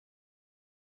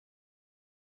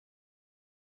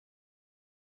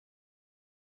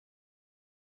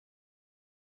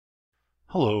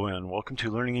Hello and welcome to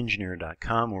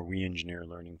LearningEngineer.com, where we engineer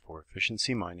learning for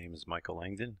efficiency. My name is Michael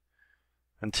Langdon,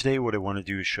 and today what I want to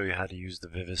do is show you how to use the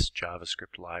Vivus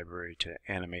JavaScript library to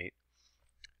animate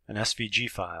an SVG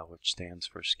file, which stands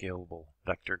for Scalable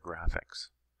Vector Graphics.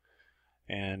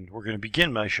 And we're going to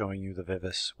begin by showing you the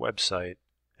Vivus website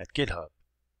at GitHub.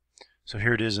 So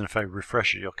here it is, and if I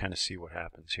refresh it, you'll kind of see what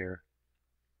happens here.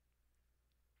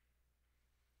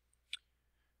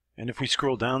 And if we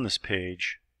scroll down this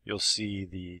page, you'll see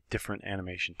the different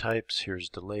animation types. Here's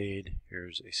delayed,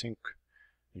 here's async,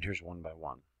 and here's one by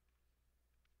one.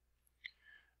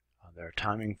 There are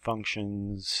timing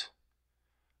functions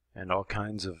and all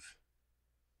kinds of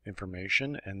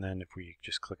information. And then if we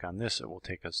just click on this, it will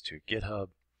take us to GitHub,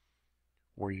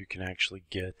 where you can actually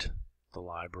get the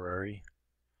library.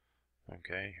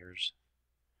 Okay, here's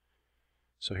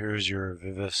your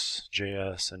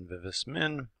vivus.js and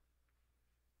vivus.min.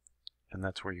 And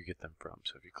that's where you get them from.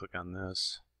 So if you click on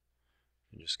this,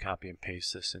 and just copy and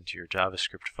paste this into your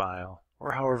JavaScript file,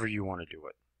 or however you want to do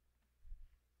it.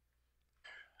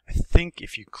 I think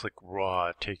if you click raw,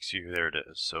 it takes you, there it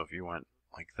is. So if you went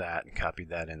like that and copied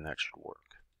that in, that should work.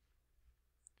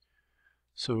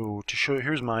 So to show you,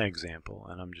 here's my example,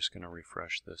 and I'm just going to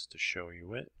refresh this to show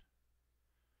you it.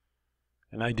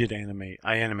 And I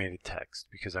animated text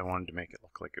because I wanted to make it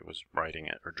look like it was writing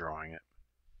it or drawing it.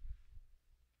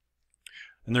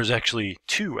 And there's actually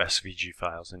two SVG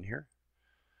files in here.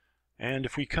 And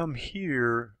if we come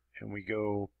here and we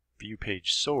go view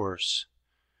page source,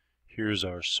 here's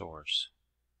our source.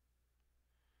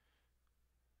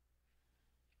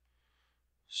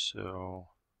 So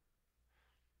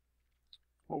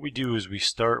what we do is we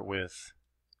start with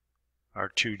our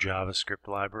two JavaScript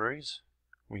libraries.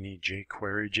 We need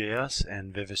jQuery.js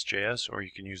and vivus.js, or you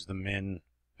can use the min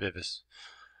vivus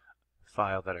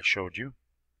file that I showed you.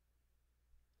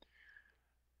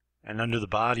 And under the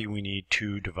body we need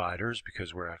two dividers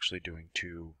because we're actually doing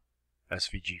two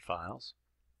SVG files.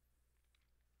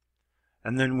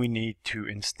 And then we need to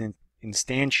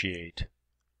instantiate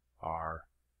our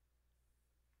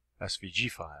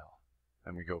SVG file.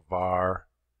 And we go var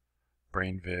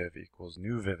brainviv equals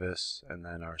new vivus and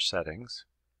then our settings.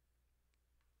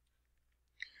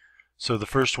 So the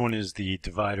first one is the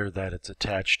divider that it's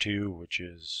attached to, which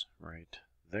is right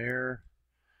there.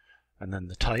 And then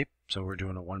the type, so we're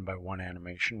doing a one-by-one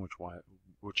animation,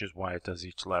 which is why it does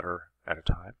each letter at a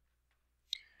time.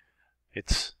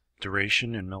 Its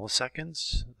duration in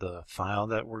milliseconds, the file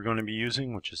that we're going to be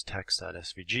using, which is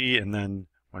text.svg, and then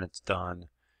when it's done,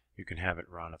 you can have it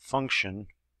run a function,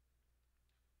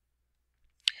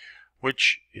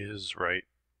 which is right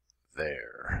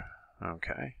there.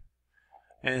 Okay.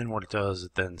 And what it does,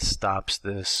 it then stops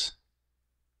this,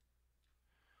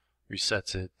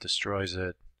 resets it, destroys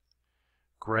it,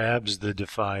 grabs the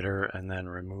divider and then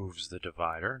removes the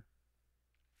divider,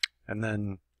 and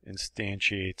then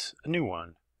instantiates a new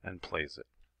one and plays it.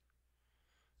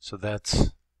 So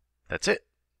that's it.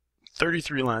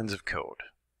 33 lines of code.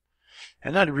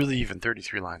 And not really even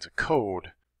 33 lines of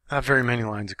code. Not very many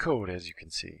lines of code, as you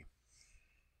can see.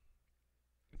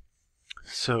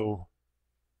 So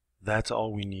that's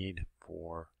all we need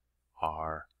for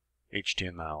our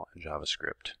HTML and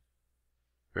JavaScript.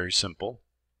 Very simple.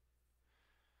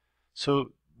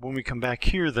 So when we come back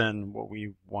here, then what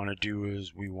we want to do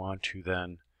is we want to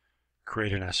then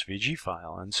create an SVG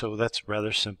file. And so that's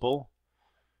rather simple.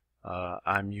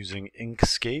 I'm using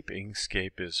Inkscape.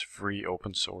 Inkscape is free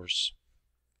open source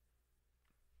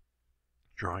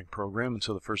drawing program. And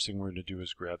so the first thing we're going to do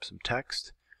is grab some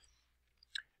text.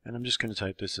 And I'm just going to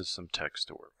type this as some text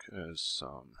to work. As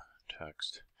some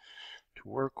text to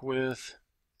work with.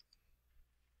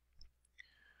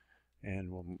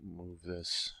 And we'll move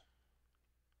this.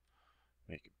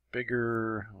 Make it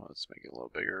bigger. Let's make it a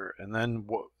little bigger. And then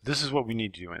this is what we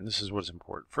need to do, and this is what's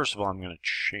important. First of all, I'm going to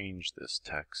change this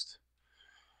text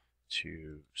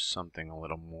to something a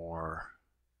little more.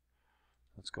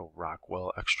 Let's go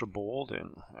Rockwell extra bold,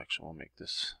 and actually we'll make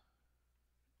this.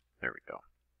 There we go.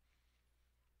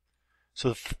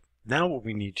 So now what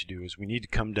we need to do is we need to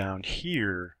come down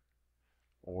here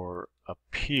or up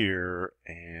here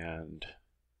and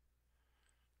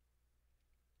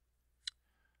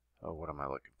what am I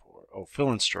looking for? Oh,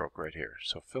 fill and stroke right here.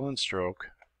 So fill and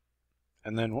stroke.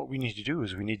 And then what we need to do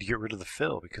is we need to get rid of the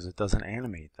fill because it doesn't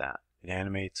animate that. It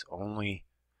animates only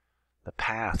the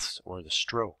paths or the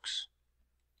strokes.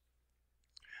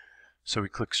 So we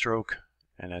click stroke,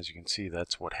 and as you can see,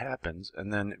 that's what happens.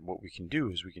 And then what we can do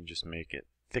is we can just make it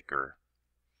thicker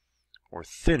or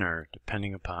thinner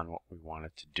depending upon what we want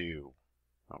it to do.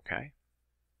 Okay?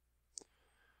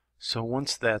 So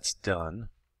once that's done,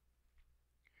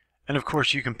 And of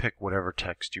course you can pick whatever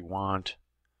text you want.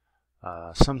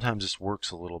 Sometimes this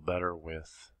works a little better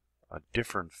with a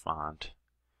different font,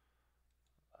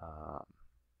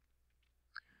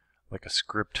 like a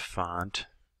script font.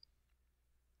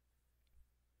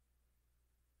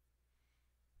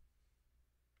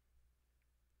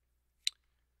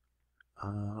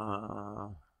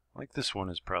 Like this one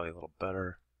is probably a little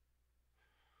better.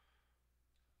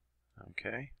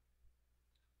 Okay.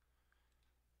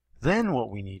 Then what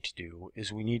we need to do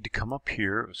is we need to come up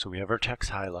here, so we have our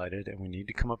text highlighted, and we need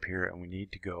to come up here and we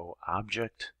need to go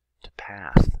Object to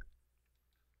Path.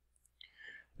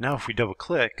 Now if we double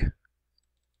click,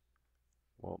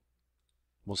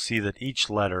 we'll see that each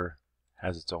letter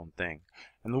has its own thing.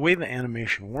 And the way the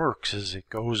animation works is it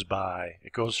goes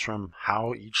from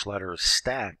how each letter is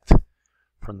stacked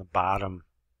from the bottom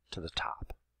to the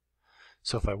top.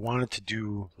 So if I wanted to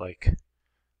do like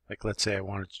let's say I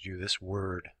wanted to do this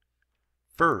word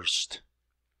first,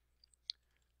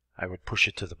 I would push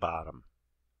it to the bottom.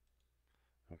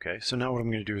 Okay, so now what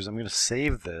I'm going to do is I'm going to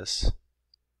save this.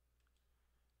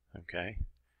 Okay,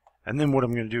 and then what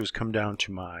I'm going to do is come down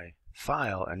to my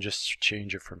file and just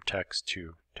change it from text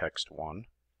to text1,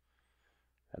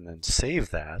 and then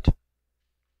save that,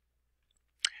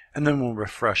 and then we'll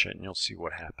refresh it and you'll see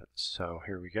what happens. So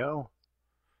here we go,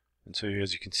 and so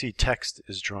as you can see, text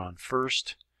is drawn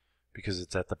first because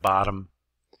it's at the bottom.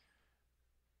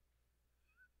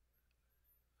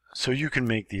 So you can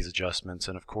make these adjustments,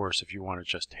 and of course if you want it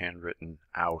just handwritten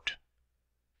out,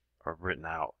 or written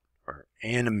out, or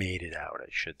animated out I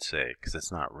should say, because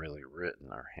it's not really written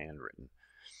or handwritten,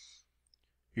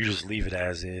 you just leave it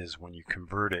as is when you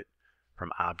convert it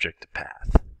from object to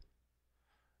path.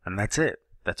 And that's it.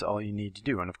 That's all you need to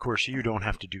do. And of course you don't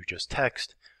have to do just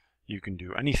text, you can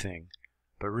do anything,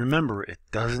 but remember it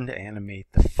doesn't animate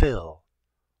the fill,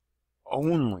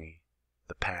 only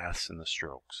the paths and the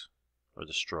strokes, or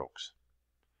the strokes.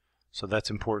 So that's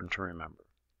important to remember.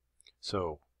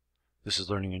 So this is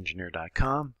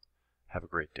LearningEngineer.com. Have a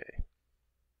great day.